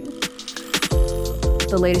amazing.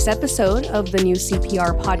 The latest episode of the new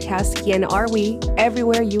CPR podcast, Quién Are We,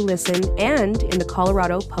 everywhere you listen and in the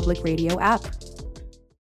Colorado Public Radio app.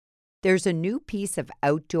 There's a new piece of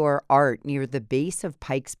outdoor art near the base of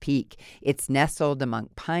Pikes Peak. It's nestled among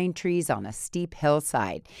pine trees on a steep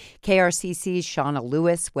hillside. KRCC's Shauna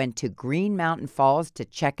Lewis went to Green Mountain Falls to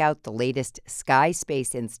check out the latest Sky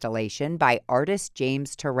Space installation by artist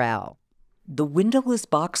James Turrell. The windowless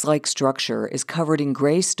box-like structure is covered in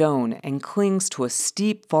gray stone and clings to a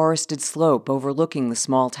steep forested slope overlooking the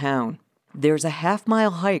small town. There's a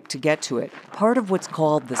half-mile hike to get to it, part of what's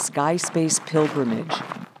called the Sky Space Pilgrimage.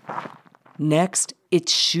 Next,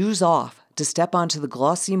 it's shoes off to step onto the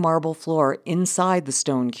glossy marble floor inside the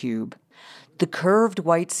stone cube. The curved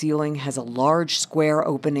white ceiling has a large square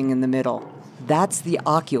opening in the middle. That's the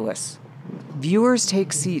oculus. Viewers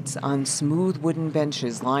take seats on smooth wooden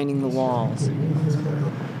benches lining the walls.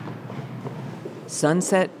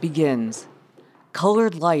 Sunset begins.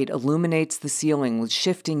 Colored light illuminates the ceiling with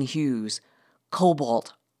shifting hues: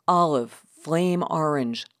 cobalt, olive, flame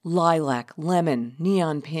orange, lilac, lemon,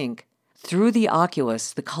 neon pink. Through the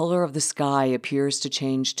oculus, the color of the sky appears to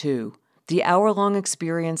change too. The hour-long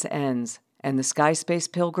experience ends, and the Sky Space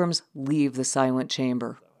pilgrims leave the silent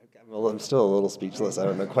chamber. Well, I'm still a little speechless. I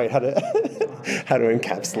don't know quite how to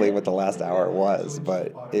encapsulate what the last hour was,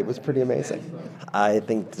 but it was pretty amazing. I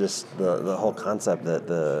think just the whole concept that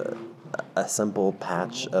a simple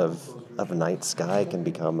patch of a night sky can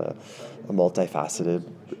become a multifaceted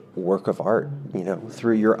work of art,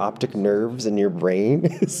 through your optic nerves and your brain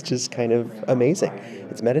is just kind of amazing.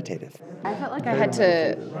 It's meditative. I felt like I had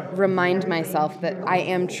to remind myself that I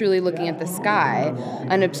am truly looking at the sky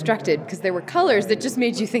unobstructed, because there were colors that just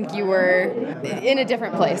made you think you were in a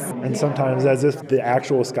different place. And sometimes as if the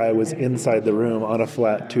actual sky was inside the room on a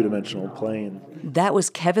flat two-dimensional plane. That was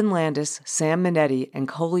Kevin Landis, Sam Minetti, and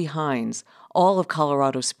Coley Hines, all of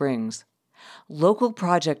Colorado Springs. Local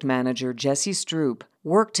project manager Jesse Stroop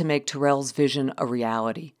worked to make Turrell's vision a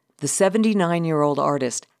reality. The 79-year-old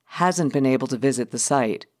artist hasn't been able to visit the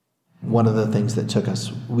site. One of the things that took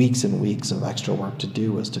us weeks and weeks of extra work to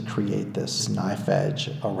do was to create this knife edge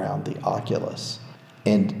around the oculus.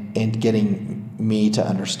 And getting me to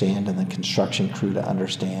understand and the construction crew to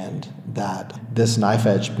understand that this knife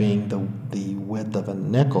edge being the width of a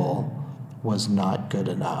nickel was not good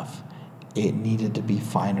enough. It needed to be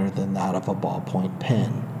finer than that of a ballpoint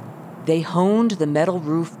pen. They honed the metal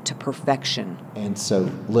roof to perfection. And so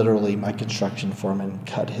literally my construction foreman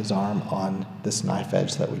cut his arm on this knife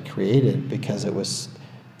edge that we created because it was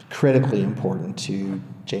critically important to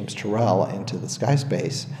James Turrell and to the Sky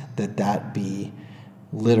Space that be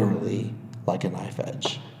literally like a knife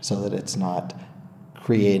edge, so that it's not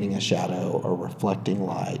creating a shadow or reflecting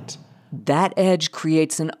light. That edge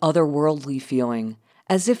creates an otherworldly feeling,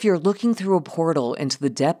 as if you're looking through a portal into the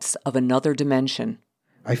depths of another dimension.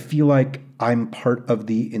 I feel like I'm part of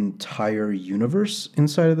the entire universe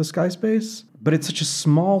inside of the Sky Space, but it's such a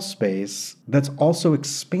small space that's also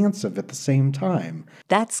expansive at the same time.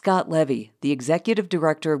 That's Scott Levy, the executive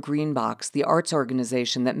director of Greenbox, the arts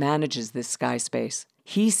organization that manages this Sky Space.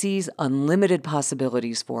 He sees unlimited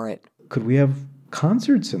possibilities for it. Could we have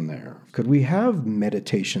concerts in there? Could we have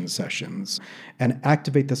meditation sessions and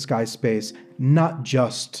activate the Sky Space not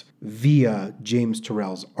just via James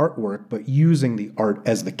Turrell's artwork, but using the art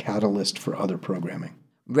as the catalyst for other programming?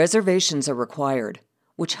 Reservations are required,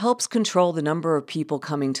 which helps control the number of people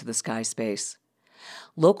coming to the Sky Space.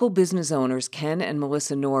 Local business owners Ken and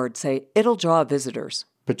Melissa Nord say it'll draw visitors.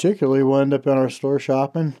 Particularly, we'll end up in our store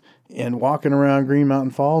shopping and walking around Green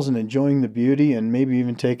Mountain Falls and enjoying the beauty and maybe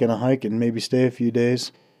even taking a hike and maybe stay a few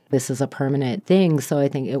days. This is a permanent thing, so I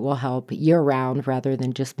think it will help year-round rather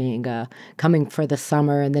than just being coming for the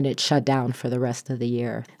summer and then it's shut down for the rest of the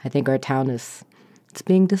year. I think our town it's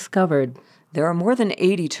being discovered. There are more than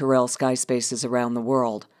 80 Turrell Sky Spaces around the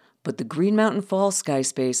world, but the Green Mountain Falls Sky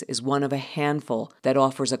Space is one of a handful that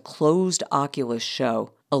offers a closed Oculus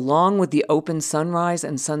show, along with the open sunrise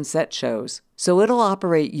and sunset shows. So it'll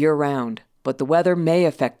operate year-round, but the weather may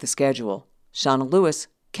affect the schedule. Shauna Lewis,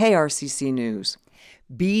 KRCC News.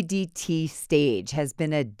 BDT Stage has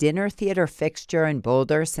been a dinner theater fixture in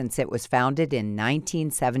Boulder since it was founded in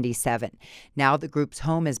 1977. Now the group's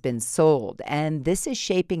home has been sold, and this is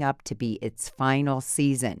shaping up to be its final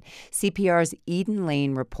season. CPR's Eden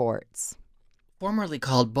Lane reports. Formerly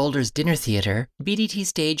called Boulder's Dinner Theater, BDT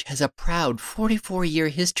Stage has a proud 44-year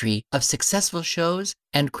history of successful shows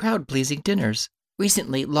and crowd-pleasing dinners.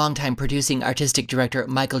 Recently, longtime producing artistic director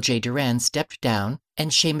Michael J. Duran stepped down,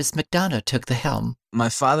 and Seamus McDonough took the helm. My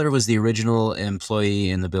father was the original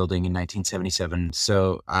employee in the building in 1977,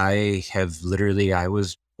 so I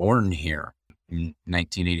was born here. in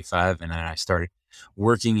 1985, and then I started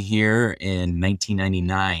working here in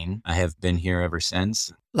 1999. I have been here ever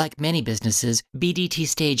since. Like many businesses, BDT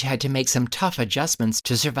Stage had to make some tough adjustments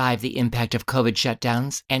to survive the impact of COVID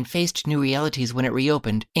shutdowns and faced new realities when it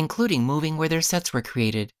reopened, including moving where their sets were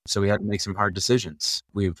created. So we had to make some hard decisions.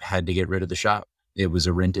 We've had to get rid of the shop. It was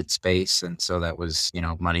a rented space, and so that was,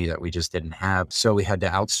 money that we just didn't have. So we had to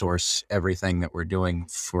outsource everything that we're doing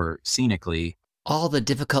for Scenically. All the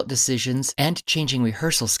difficult decisions and changing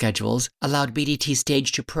rehearsal schedules allowed BDT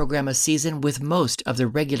Stage to program a season with most of the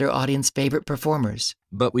regular audience favorite performers.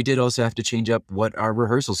 But we did also have to change up what our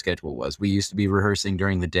rehearsal schedule was. We used to be rehearsing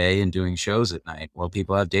during the day and doing shows at night. Well,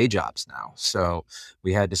 people have day jobs now. So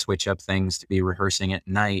we had to switch up things to be rehearsing at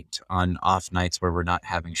night on off nights where we're not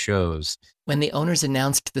having shows. When the owners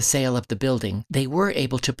announced the sale of the building, they were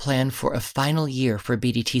able to plan for a final year for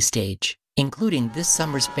BDT Stage, including this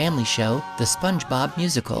summer's family show, The SpongeBob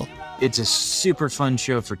Musical. It's a super fun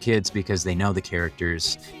show for kids because they know the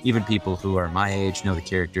characters. Even people who are my age know the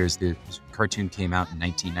characters. The cartoon came out in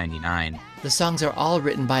 1999. The songs are all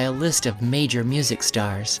written by a list of major music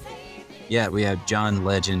stars. Yeah, we have John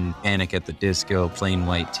Legend, Panic at the Disco, Plain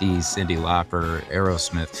White T's, Cyndi Lauper,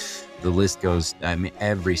 Aerosmith. The list goes,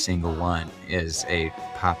 every single one is a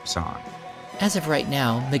pop song. As of right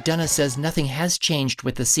now, McDonough says nothing has changed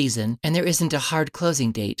with the season, and there isn't a hard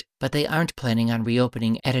closing date, but they aren't planning on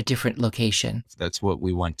reopening at a different location. That's what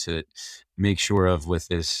we want to make sure of with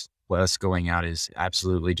this. Us going out is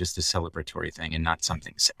absolutely just a celebratory thing and not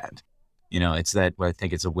something sad. It's that, I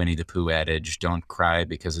think it's a Winnie the Pooh adage, don't cry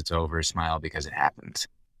because it's over, smile because it happened.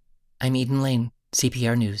 I'm Eden Lane,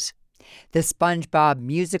 CPR News. The SpongeBob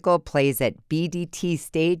Musical plays at BDT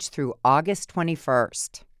Stage through August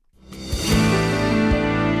 21st.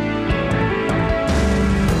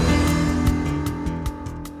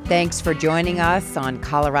 Thanks for joining us on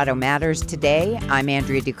Colorado Matters today. I'm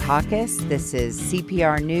Andrea Dukakis. This is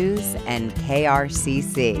CPR News and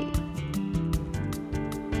KRCC.